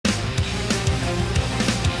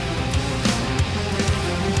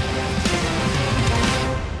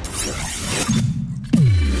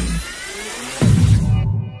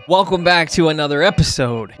Welcome back to another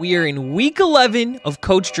episode. We are in week 11 of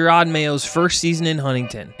Coach Gerard Mayo's first season in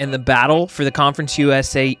Huntington, and the battle for the Conference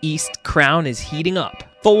USA East crown is heating up.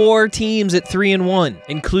 4 teams at 3-1,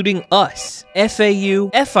 including us,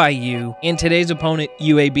 FAU, FIU, and today's opponent,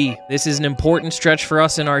 UAB. This is an important stretch for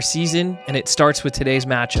us in our season, and it starts with today's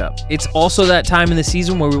matchup. It's also that time in the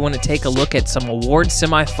season where we want to take a look at some award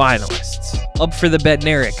semifinalists. Up for the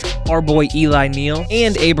Bednarik, our boy Eli Neal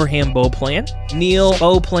and Abraham Beauplan. Neal,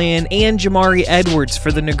 Beauplan, and Jamari Edwards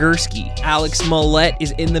for the Nagurski. Alex Mollett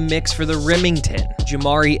is in the mix for the Remington.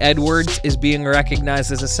 Jamari Edwards is being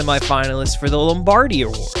recognized as a semifinalist for the Lombardi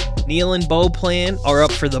Award. Neal and Beauplan are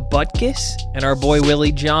up for the Butkus, and our boy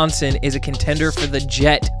Willie Johnson is a contender for the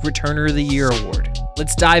Jet Returner of the Year Award.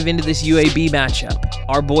 Let's dive into this UAB matchup.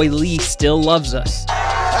 Our boy Lee still loves us.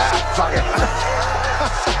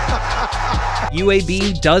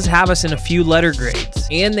 UAB does have us in a few letter grades,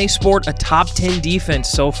 and they sport a top 10 defense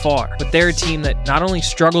so far, but they're a team that not only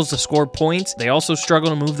struggles to score points, they also struggle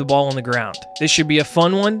to move the ball on the ground. This should be a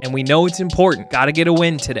fun one, and we know it's important. Gotta get a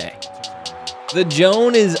win today. The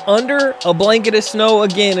Joan is under a blanket of snow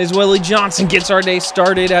again as Willie Johnson gets our day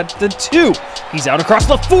started at the 2. He's out across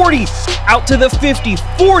the 40, out to the 50,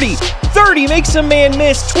 40, 30, makes a man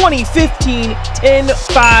miss, 20, 15, 10,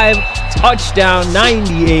 5, touchdown,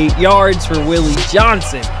 98 yards for Willie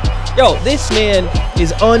Johnson. Yo, this man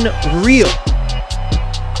is unreal.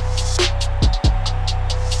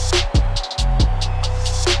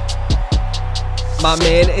 My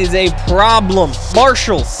man is a problem.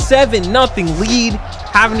 Marshall, 7-0 lead.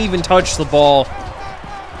 Haven't even touched the ball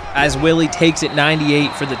as Willie takes it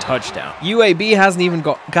 98 for the touchdown. UAB hasn't even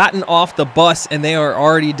gotten off the bus, and they are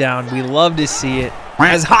already down. We love to see it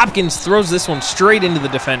as Hopkins throws this one straight into the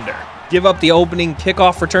defender. Give up the opening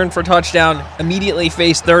kickoff return for touchdown. Immediately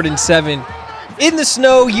face 3rd and 7. In the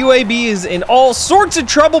snow, UAB is in all sorts of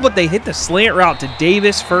trouble, but they hit the slant route to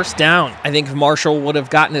Davis, first down. I think if Marshall would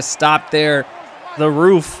have gotten a stop there, the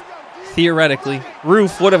roof, theoretically,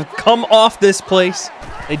 would have come off this place.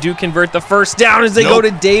 They do convert the first down as they go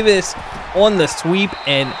to Davis on the sweep,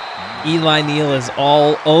 and Eli Neal is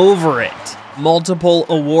all over it. Multiple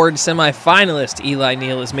award semifinalist Eli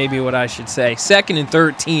Neal is maybe what I should say. 2nd and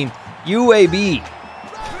 13, UAB.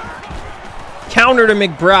 Counter to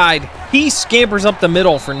McBride. He scampers up the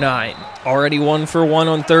middle for 9. Already 1 for 1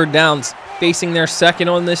 on 3rd downs. Facing their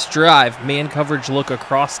 2nd on this drive. Man coverage look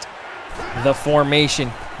across the formation.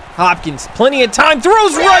 Hopkins, plenty of time,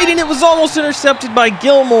 throws right, and it was almost intercepted by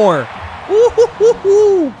Gilmore.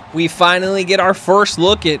 We finally get our first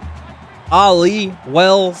look at Ali,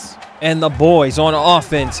 Wells, and the boys on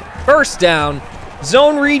offense. First down,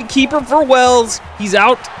 zone read keeper for Wells. He's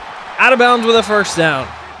out of bounds with a first down.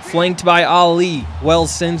 Flanked by Ali,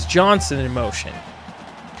 Wells sends Johnson in motion.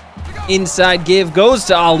 Inside give goes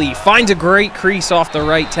to Ali, finds a great crease off the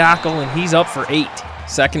right tackle, and he's up for 8.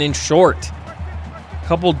 2nd and short.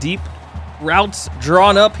 Couple deep routes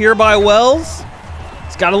drawn up here by Wells.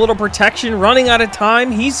 He's got a little protection, running out of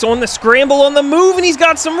time. He's on the scramble on the move, and he's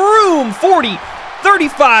got some room. 40,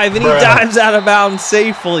 35, and he dives out of bounds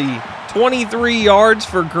safely. 23 yards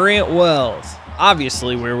for Grant Wells.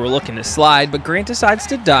 Obviously, we were looking to slide, but Grant decides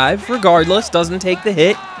to dive regardless, doesn't take the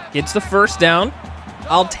hit, gets the first down.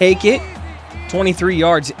 I'll take it. 23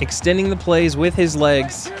 yards, extending the plays with his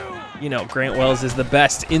legs. You know, Grant Wells is the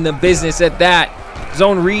best in the business at that.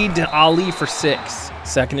 Zone read to Ali for 6.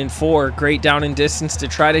 2nd and 4. Great down and distance to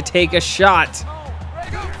try to take a shot.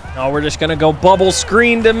 Now we're just going to go bubble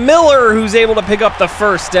screen to Miller, who's able to pick up the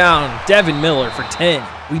first down. Devin Miller for 10.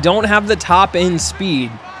 We don't have the top end speed,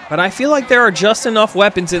 but I feel like there are just enough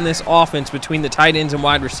weapons in this offense between the tight ends and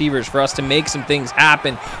wide receivers for us to make some things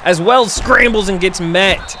happen, as Wells scrambles and gets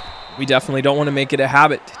met. We definitely don't want to make it a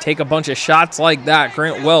habit to take a bunch of shots like that.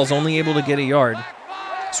 Grant Wells only able to get a yard.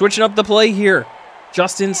 Switching up the play here.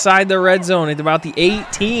 Just inside the red zone at about the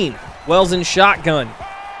 18. Wells in shotgun.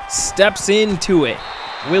 Steps into it.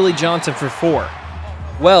 Willie Johnson for 4.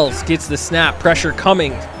 Wells gets the snap. Pressure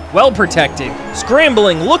coming. Well protected.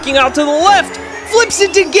 Scrambling. Looking out to the left. Flips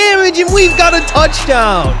it to Gamage, and we've got a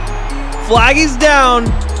touchdown. Flag is down.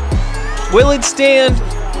 Will it stand?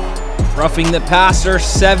 Roughing the passer,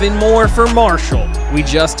 7 more for Marshall. We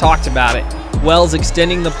just talked about it. Wells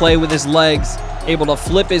extending the play with his legs, able to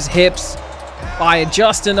flip his hips, buy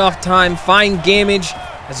just enough time, find Gamage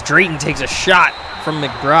as Drayton takes a shot from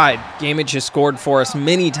McBride. Gamage has scored for us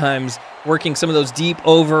many times, working some of those deep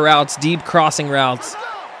over routes, deep crossing routes.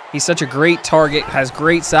 He's such a great target, has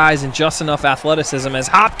great size and just enough athleticism as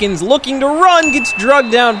Hopkins, looking to run, gets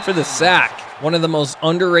drugged down for the sack. One of the most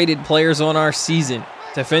underrated players on our season.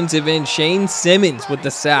 Defensive end Shane Simmons with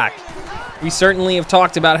the sack. We certainly have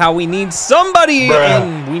talked about how we need somebody,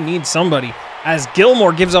 and we need somebody, as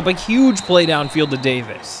Gilmore gives up a huge play downfield to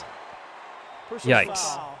Davis.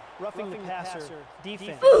 Yikes. Roughing the passer,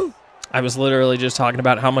 defense. I was literally just talking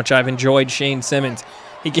about how much I've enjoyed Shane Simmons.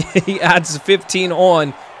 He adds 15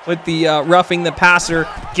 on with the roughing the passer.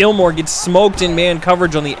 Gilmore gets smoked in man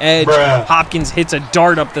coverage on the edge. Hopkins hits a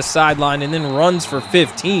dart up the sideline and then runs for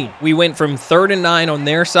 15. We went from 3rd and 9 on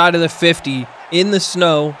their side of the 50 in the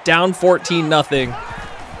snow, down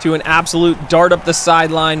 14-0, to an absolute dart up the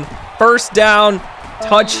sideline. First down,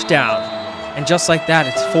 touchdown. And just like that,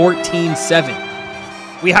 it's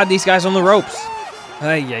 14-7. We had these guys on the ropes.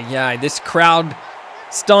 This crowd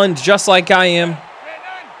stunned just like I am.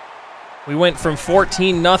 We went from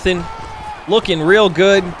 14-0, looking real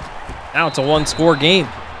good. Now it's a one-score game.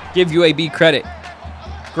 Give UAB credit.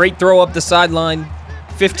 Great throw up the sideline,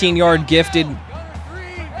 15-yard gifted.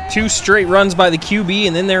 2 straight runs by the QB,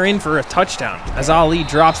 and then they're in for a touchdown as Ali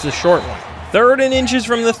drops the short one. 3rd and inches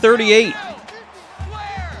from the 38.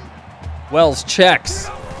 Wells checks.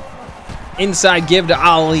 Inside give to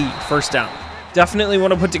Ali, first down. Definitely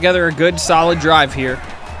want to put together a good, solid drive here.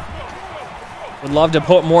 Would love to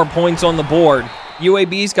put more points on the board.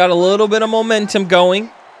 UAB's got a little bit of momentum going.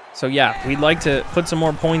 So yeah, we'd like to put some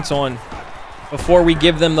more points on before we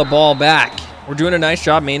give them the ball back. We're doing a nice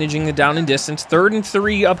job managing the down and distance. 3rd and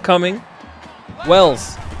 3 upcoming.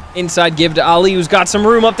 Wells, inside give to Ali, who's got some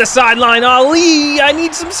room up the sideline. Ali, I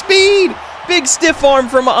need some speed. Big stiff arm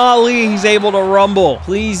from Ali. He's able to rumble.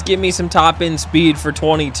 Please give me some top end speed for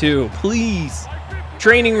 22. Please.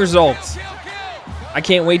 Training results. I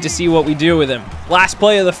can't wait to see what we do with him. Last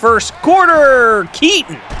play of the first quarter.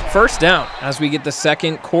 Keaton. First down as we get the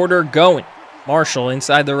second quarter going. Marshall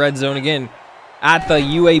inside the red zone again at the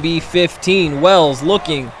UAB 15. Wells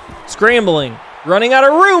looking, scrambling, running out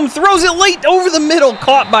of room. Throws it late over the middle.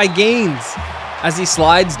 Caught by Gaines as he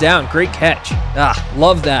slides down. Great catch.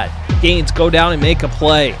 Love that. Gaines go down and make a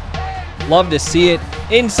play. Love to see it.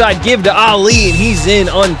 Inside give to Ali, and he's in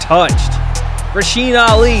untouched. Rasheen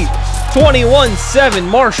Ali, 21-7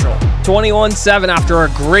 Marshall. 21-7 after a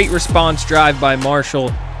great response drive by Marshall.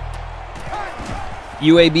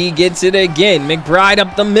 UAB gets it again. McBride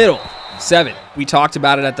up the middle. 7. We talked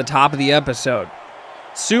about it at the top of the episode.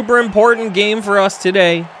 Super important game for us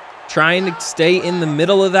today. Trying to stay in the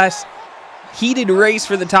middle of that heated race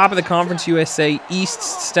for the top of the Conference USA East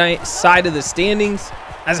side of the standings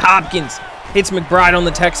as Hopkins hits McBride on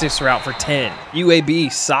the Texas route for 10.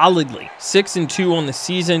 UAB solidly 6-2 on the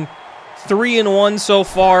season, 3-1 so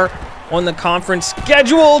far on the conference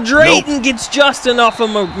schedule. Drayton gets just enough of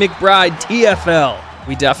McBride. TFL.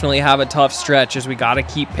 We definitely have a tough stretch as we got to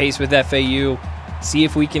keep pace with FAU. See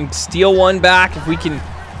if we can steal one back. If we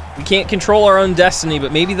can't control our own destiny,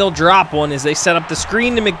 but maybe they'll drop one as they set up the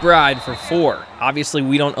screen to McBride for 4. Obviously,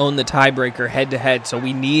 we don't own the tiebreaker head-to-head, so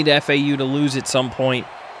we need FAU to lose at some point.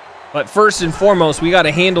 But first and foremost, we got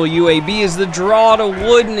to handle UAB as the draw to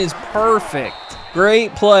Wooden is perfect.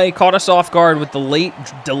 Great play. Caught us off guard with the late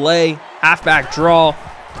delay, halfback draw.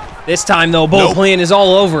 This time, though, Beauplan is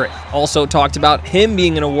all over it. Also talked about him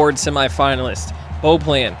being an award semifinalist.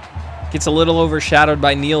 Beauplan gets a little overshadowed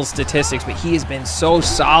by Neal's statistics, but he has been so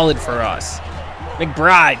solid for us.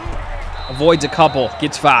 McBride avoids a couple,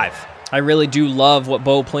 gets 5. I really do love what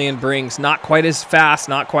Beauplan brings. Not quite as fast,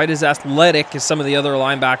 not quite as athletic as some of the other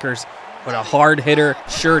linebackers, but a hard hitter,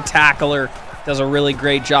 sure tackler, does a really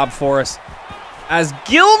great job for us. As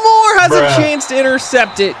Gilmore has a chance to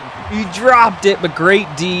intercept it. He dropped it, but great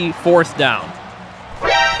D, 4th down.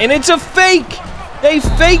 And it's a fake. They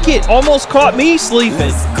fake it. Almost caught me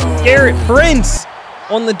sleeping. Garrett Prince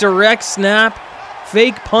on the direct snap.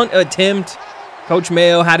 Fake punt attempt. Coach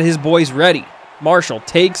Mayo had his boys ready. Marshall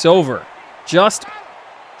takes over just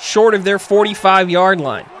short of their 45-yard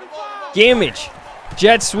line. Gamage,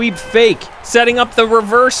 jet sweep fake, setting up the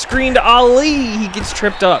reverse screen to Ali. He gets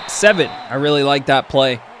tripped up. 7. I really like that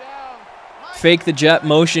play. Fake the jet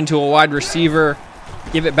motion to a wide receiver.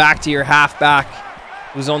 Give it back to your halfback,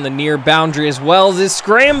 who's on the near boundary as Wells is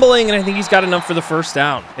scrambling, and I think he's got enough for the first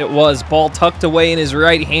down. It was. Ball tucked away in his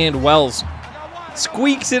right hand. Wells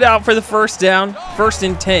squeaks it out for the first down. 1st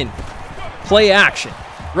and 10. Play action.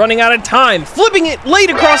 Running out of time. Flipping it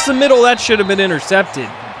late across the middle. That should have been intercepted.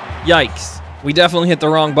 Yikes. We definitely hit the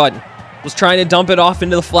wrong button. Was trying to dump it off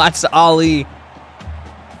into the flats to Ali.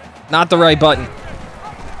 Not the right button.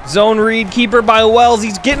 Zone read, keeper by Wells.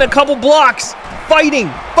 He's getting a couple blocks. Fighting.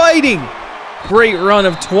 Great run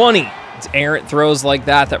of 20. It's errant throws like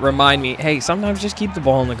that remind me, hey, sometimes just keep the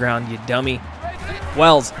ball on the ground, you dummy.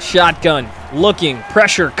 Wells, shotgun, looking,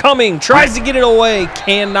 pressure coming, tries to get it away,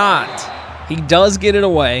 cannot. He does get it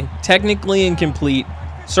away. Technically incomplete.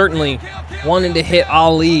 Certainly wanted to hit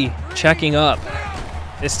Ali, checking up.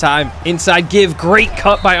 This time, inside give. Great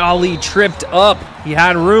cut by Ali. Tripped up. He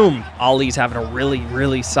had room. Ali's having a really,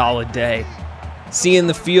 really solid day. Seeing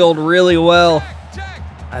the field really well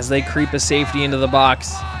as they creep a safety into the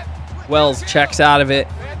box. Wells checks out of it.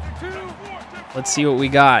 Let's see what we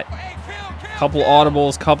got. Couple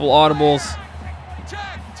audibles.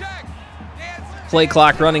 Play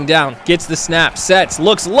clock running down. Gets the snap. Sets.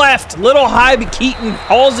 Looks left. Little high, but Keaton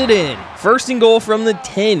hauls it in. First and goal from the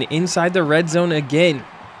 10 inside the red zone again.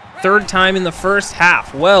 Third time in the first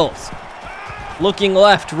half. Wells looking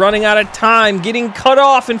left. Running out of time. Getting cut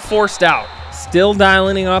off and forced out. Still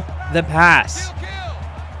dialing up the pass.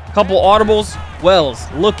 Couple audibles. Wells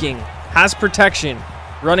looking. Has protection.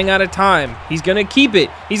 Running out of time. He's going to keep it.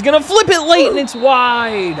 He's going to flip it late, and it's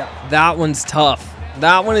wide. That one's tough.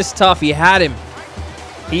 That one is tough. He had him.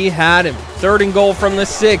 Third and goal from the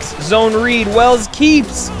 6. Zone read. Wells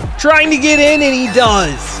keeps trying to get in, and he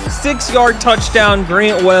does. 6-yard touchdown.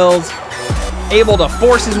 Grant Wells able to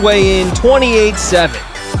force his way in.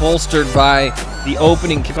 28-7. Bolstered by the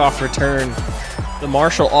opening kickoff return. The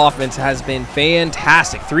Marshall offense has been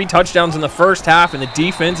fantastic. 3 touchdowns in the first half, and the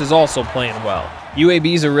defense is also playing well.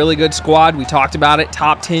 UAB is a really good squad. We talked about it.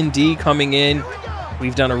 Top 10 D coming in.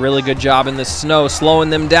 We've done a really good job in the snow, slowing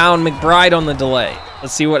them down. McBride on the delay.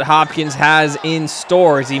 Let's see what Hopkins has in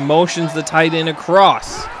store as he motions the tight end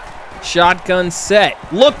across. Shotgun set.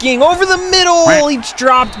 Looking over the middle. Each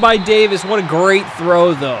dropped by Davis. What a great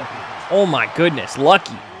throw, though. Oh, my goodness.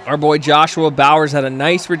 Lucky. Our boy Joshua Bowers had a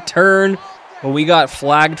nice return, but we got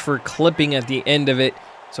flagged for clipping at the end of it.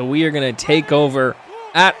 So we are going to take over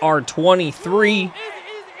at our 23.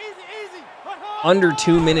 Under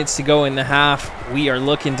 2 minutes to go in the half. We are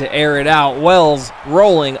looking to air it out. Wells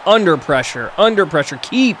rolling under pressure,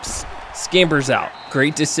 keeps, scampers out.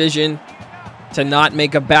 Great decision to not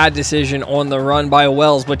make a bad decision on the run by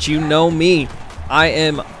Wells, but you know me. I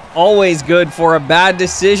am always good for a bad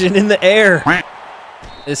decision in the air,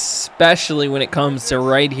 especially when it comes to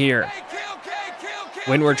right here,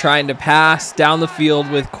 when we're trying to pass down the field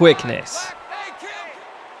with quickness.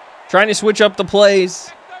 Trying to switch up the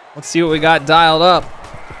plays. Let's see what we got dialed up.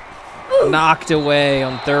 Knocked away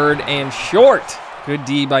on 3rd and short. Good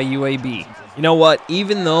D by UAB. You know what?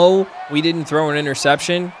 Even though we didn't throw an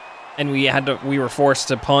interception and we were forced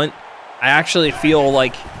to punt, I actually feel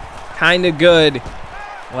like kind of good.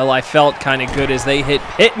 Well, I felt kind of good as they hit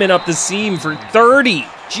Pittman up the seam for 30.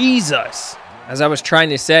 Jesus. As I was trying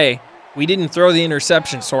to say, we didn't throw the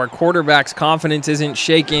interception, so our quarterback's confidence isn't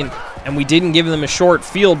shaken, and we didn't give them a short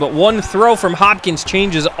field, but one throw from Hopkins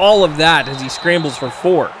changes all of that as he scrambles for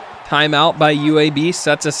 4. Timeout by UAB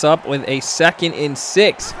sets us up with a 2nd and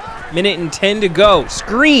 6. Minute and 10 to go.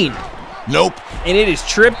 Screen. Nope. And it is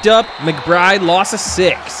tripped up. McBride lost a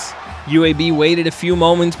 6. UAB waited a few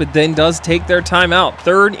moments, but then does take their timeout.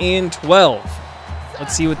 3rd and 12.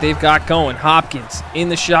 Let's see what they've got going. Hopkins in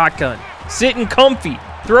the shotgun. Sitting comfy.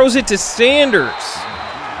 Throws it to Sanders.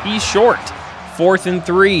 He's short. 4th and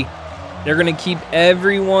 3. They're going to keep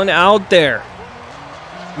everyone out there.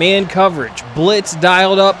 Man coverage. Blitz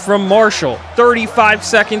dialed up from Marshall. 35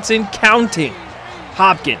 seconds and counting.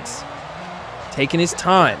 Hopkins taking his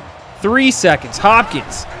time. 3 seconds.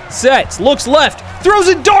 Hopkins sets. Looks left. Throws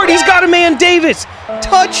a dart. He's got a man. Davis.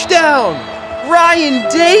 Touchdown. Ryan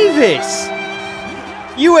Davis.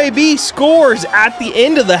 UAB scores at the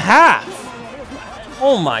end of the half.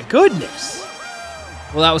 Oh my goodness.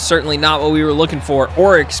 Well, that was certainly not what we were looking for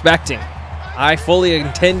or expecting. I fully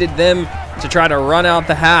intended them to try to run out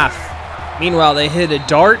the half. Meanwhile, they hit a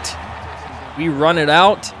dart. We run it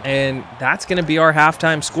out, and that's going to be our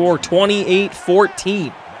halftime score,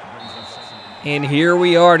 28-14. And here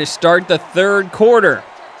we are to start the 3rd quarter.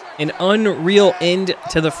 An unreal end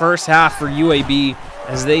to the first half for UAB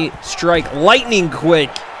as they strike lightning quick.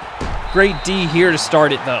 Great D here to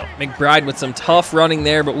start it, though. McBride with some tough running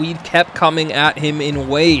there, but we kept coming at him in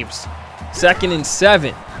waves. 2nd and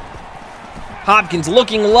 7. Hopkins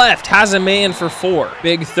looking left, has a man for 4.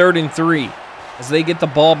 Big 3rd and 3 as they get the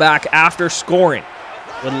ball back after scoring.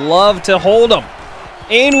 Would love to hold them.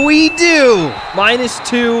 And we do.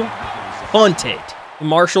 -2, punted.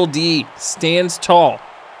 Marshall D stands tall.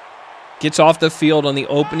 Gets off the field on the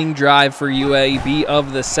opening drive for UAB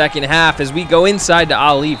of the second half as we go inside to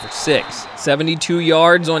Ali for 6. 72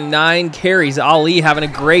 yards on 9 carries. Ali having a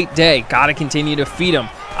great day. Got to continue to feed him.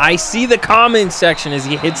 I see the comments section as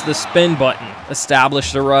he hits the spin button.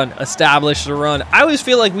 Establish the run. Establish the run. I always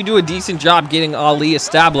feel like we do a decent job getting Ali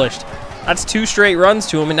established. That's 2 straight runs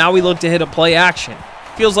to him, and now we look to hit a play action.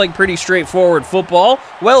 Feels like pretty straightforward football.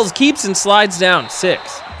 Wells keeps and slides down.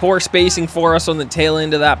 6. Poor spacing for us on the tail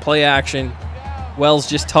end of that play action. Wells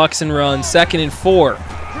just tucks and runs. 2nd and 4.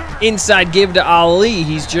 Inside give to Ali.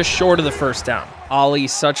 He's just short of the first down.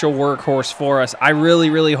 Ali's such a workhorse for us. I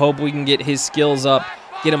really hope we can get his skills up.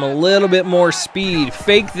 Get him a little bit more speed.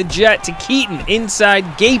 Fake the jet to Keaton.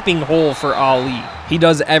 Inside gaping hole for Ali. He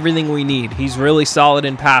does everything we need. He's really solid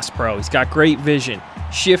in pass pro. He's got great vision.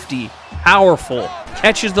 Shifty. Powerful.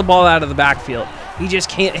 Catches the ball out of the backfield. He just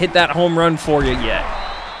can't hit that home run for you yet.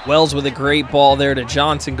 Wells with a great ball there to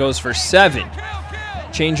Johnson. Goes for 7.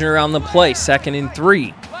 Changing around the play. 2nd and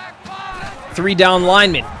 3. 3 down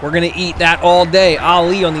linemen. We're going to eat that all day.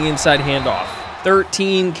 Ali on the inside handoff.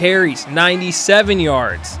 13 carries, 97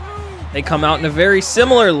 yards. They come out in a very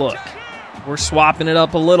similar look. We're swapping it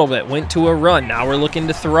up a little bit. Went to a run. Now we're looking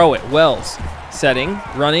to throw it. Wells setting,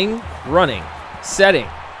 running, setting,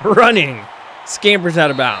 running. Scampers out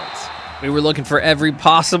of bounds. We were looking for every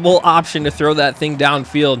possible option to throw that thing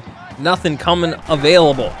downfield. Nothing coming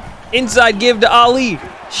available. Inside give to Ali.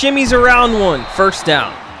 Shimmies around one. 1st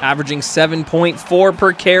down. Averaging 7.4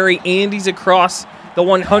 per carry, and he's across the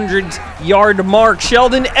 100-yard mark.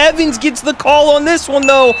 Sheldon Evans gets the call on this one,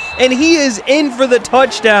 though, and he is in for the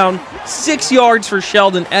touchdown. 6 yards for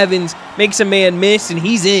Sheldon Evans. Makes a man miss, and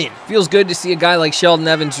he's in. Feels good to see a guy like Sheldon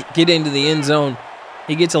Evans get into the end zone.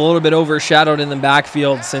 He gets a little bit overshadowed in the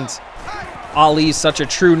backfield since Ali's such a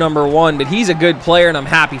true number 1, but he's a good player, and I'm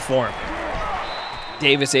happy for him.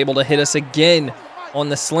 Davis able to hit us again on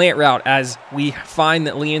the slant route as we find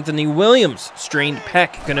that Anthony Williams strained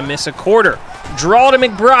pec, gonna miss a quarter. Draw to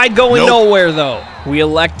McBride, going nowhere though. We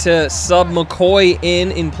elect to sub McCoy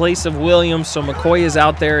in place of Williams, so McCoy is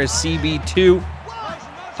out there as CB2.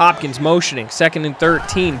 Hopkins motioning. 2nd and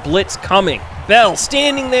 13. Blitz coming. Bell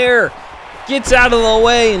standing there. Gets out of the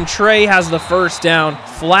way, and Trey has the 1st down.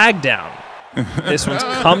 Flag down. This one's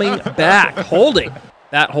coming back. Holding.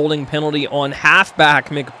 That holding penalty on halfback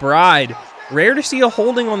McBride. Rare to see a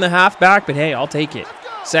holding on the halfback, but hey, I'll take it.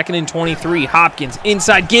 2nd and 23. Hopkins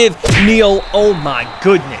inside give. Neal. Oh my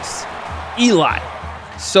goodness. Eli.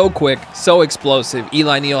 So quick, so explosive.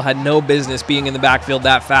 Eli Neal had no business being in the backfield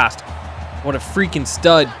that fast. What a freaking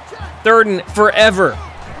stud. 3rd and forever.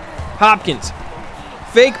 Hopkins.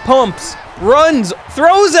 Fake pumps. Runs.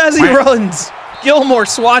 Throws as he runs. Gilmore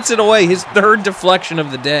swats it away. His 3rd deflection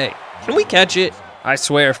of the day. Can we catch it? I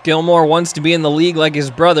swear, if Gilmore wants to be in the league like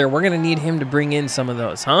his brother, we're going to need him to bring in some of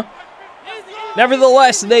those, huh?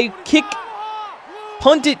 Nevertheless, they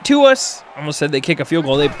punt it to us. Almost said they kick a field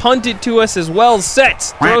goal. They punt it to us as well.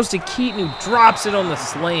 Sets. Throws to Keaton, who drops it on the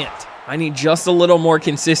slant. I need just a little more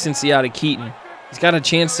consistency out of Keaton. He's got a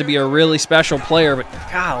chance to be a really special player, but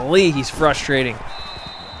golly, he's frustrating.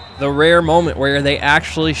 The rare moment where they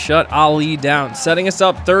actually shut Ali down. Setting us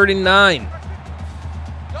up 3rd and 9.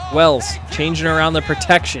 Wells changing around the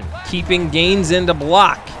protection, keeping Gaines into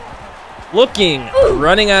block. Looking,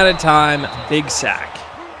 running out of time, big sack.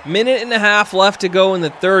 1.5 left to go in the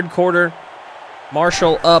 3rd quarter.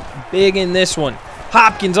 Marshall up big in this one.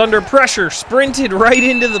 Hopkins under pressure, sprinted right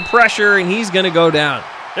into the pressure, and he's going to go down.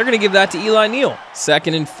 They're going to give that to Eli Neal.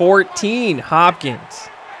 2nd and 14, Hopkins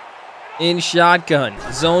in shotgun.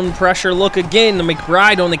 Zone pressure look again. The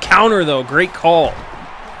McBride on the counter, though. Great call.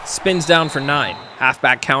 Spins down for 9.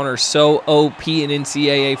 Halfback counter so OP in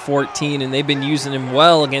NCAA 14, and they've been using him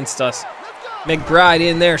well against us. McBride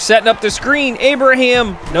in there, setting up the screen.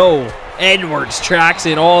 Abraham, no. Edwards tracks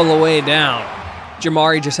it all the way down.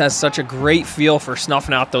 Jamari just has such a great feel for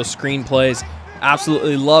snuffing out those screen plays.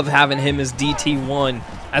 Absolutely love having him as DT1.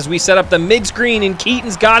 As we set up the mid-screen, and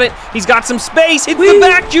Keaton's got it. He's got some space. Hits the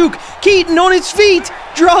back juke. Keaton on his feet.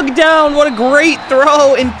 Drug down. What a great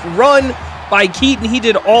throw and run by Keaton. He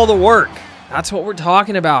did all the work. That's what we're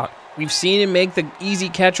talking about. We've seen him make the easy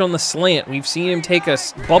catch on the slant. We've seen him take a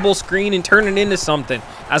bubble screen and turn it into something.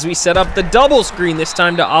 As we set up the double screen, this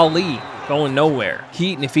time to Ali. Going nowhere.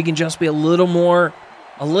 Keaton, if he can just be a little more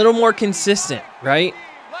consistent, right?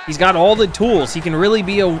 He's got all the tools. He can really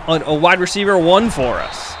be a wide receiver 1 for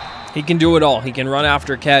us. He can do it all. He can run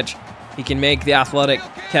after catch. He can make the athletic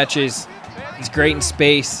catches. He's great in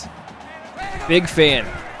space. Big fan.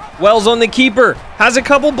 Wells on the keeper. Has a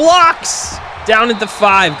couple blocks. Down at the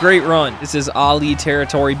 5. Great run. This is Ali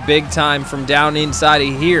territory big time from down inside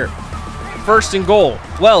of here. 1st and goal.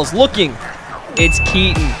 Wells looking. It's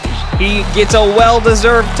Keaton. He gets a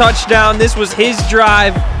well-deserved touchdown. This was his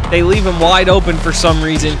drive. They leave him wide open for some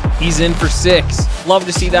reason. He's in for 6. Love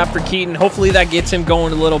to see that for Keaton. Hopefully that gets him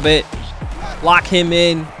going a little bit. Lock him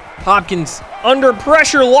in. Hopkins, under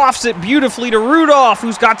pressure, lofts it beautifully to Rudolph,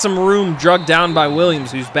 who's got some room, drugged down by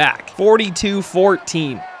Williams, who's back.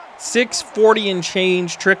 42-14. 6:40 and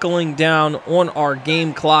change trickling down on our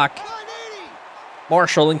game clock.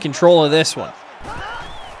 Marshall in control of this one.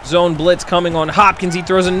 Zone blitz coming on Hopkins. He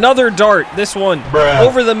throws another dart. This one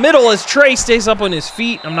over the middle as Trey stays up on his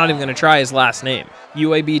feet. I'm not even going to try his last name.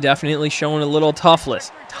 UAB definitely showing a little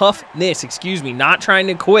toughness, not trying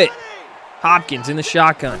to quit. Hopkins in the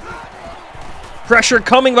shotgun. Pressure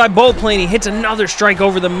coming by Boatplane. He hits another strike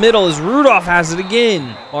over the middle as Rudolph has it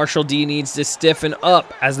again. Marshall D needs to stiffen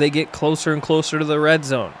up as they get closer and closer to the red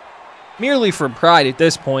zone. Merely for pride at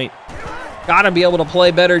this point. Gotta be able to play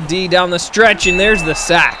better D down the stretch, and there's the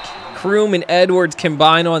sack. Kroom and Edwards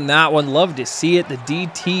combine on that one. Love to see it. The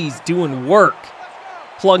DT's doing work.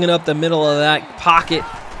 Plugging up the middle of that pocket.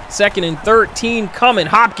 2nd and 13 coming.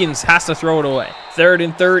 Hopkins has to throw it away. 3rd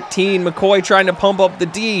and 13. McCoy trying to pump up the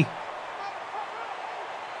D.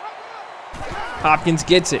 Hopkins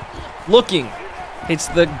gets it. Looking. Hits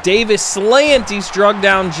the Davis slant. He's drugged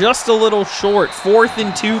down just a little short. 4th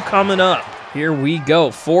and 2 coming up. Here we go.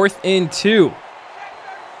 4th and 2.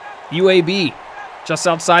 UAB just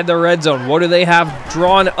outside the red zone. What do they have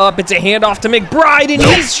drawn up? It's a handoff to McBride, and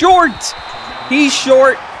he's short. He's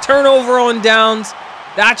short. Turnover on downs.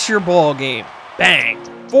 That's your ball game. Bang.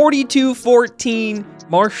 42-14.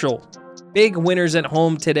 Marshall. Big winners at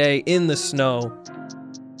home today in the snow.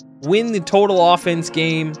 Win the total offense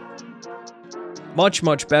game. Much,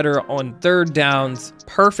 much better on 3rd downs.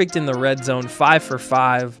 Perfect in the red zone. 5 for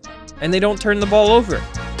 5. And they don't turn the ball over.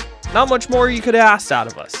 Not much more you could have asked out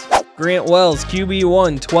of us. Grant Wells,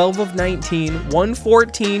 QB1, 12 of 19,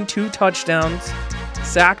 114, 2 touchdowns.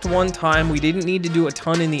 Sacked 1 time. We didn't need to do a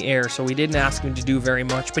ton in the air, so we didn't ask him to do very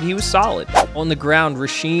much, but he was solid. On the ground,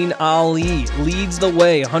 Rasheen Ali leads the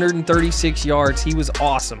way, 136 yards. He was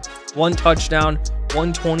awesome. 1 touchdown,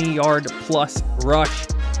 120-yard plus rush.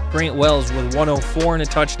 Grant Wells with 104 and a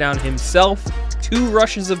touchdown himself. 2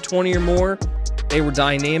 rushes of 20 or more. They were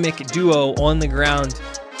dynamic duo on the ground.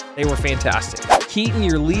 They were fantastic. Keaton,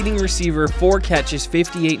 your leading receiver, 4 catches,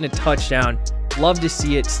 58 and a touchdown. Love to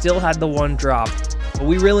see it. Still had the 1 drop. But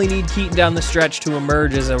we really need Keaton down the stretch to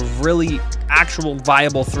emerge as a really actual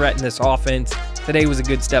viable threat in this offense. Today was a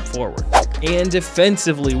good step forward. And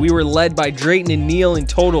defensively, we were led by Drayton and Neal in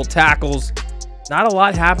total tackles. Not a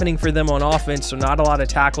lot happening for them on offense, so not a lot of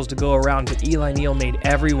tackles to go around, but Eli Neal made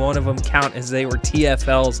every one of them count as they were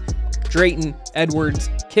TFLs. Drayton, Edwards,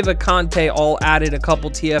 Kivakante all added a couple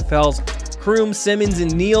TFLs. Kroom, Simmons,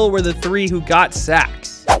 and Neal were the 3 who got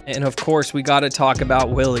sacks. And of course, we got to talk about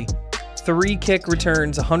Willie. 3 kick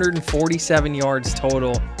returns, 147 yards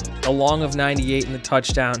total, a long of 98 in the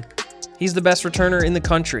touchdown. He's the best returner in the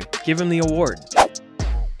country. Give him the award.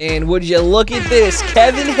 And would you look at this,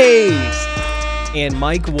 Kevin Hayes and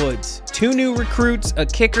Mike Woods. 2 new recruits, a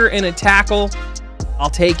kicker and a tackle. I'll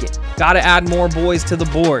take it. Got to add more boys to the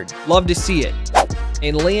board. Love to see it.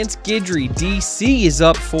 And Lance Guidry, DC, is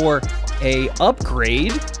up for a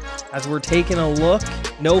upgrade as we're taking a look.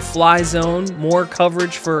 No fly zone, more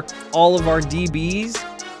coverage for all of our DBs.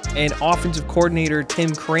 And offensive coordinator Tim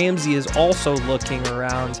Cramsey is also looking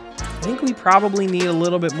around. I think we probably need a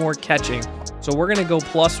little bit more catching. So we're going to go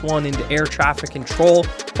 +1 into air traffic control.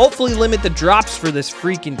 Hopefully limit the drops for this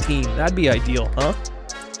freaking team. That'd be ideal, huh?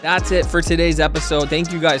 That's it for today's episode.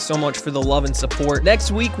 Thank you guys so much for the love and support.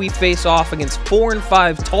 Next week, we face off against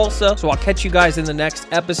 4-5 Tulsa. So I'll catch you guys in the next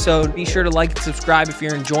episode. Be sure to like and subscribe if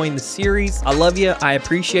you're enjoying the series. I love you. I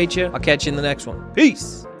appreciate you. I'll catch you in the next one.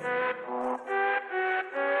 Peace.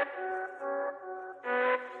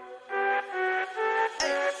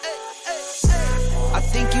 I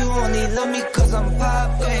think you only love me 'cause I'm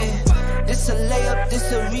poppin'. This a layup,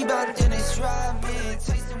 this a rebound, then it's right.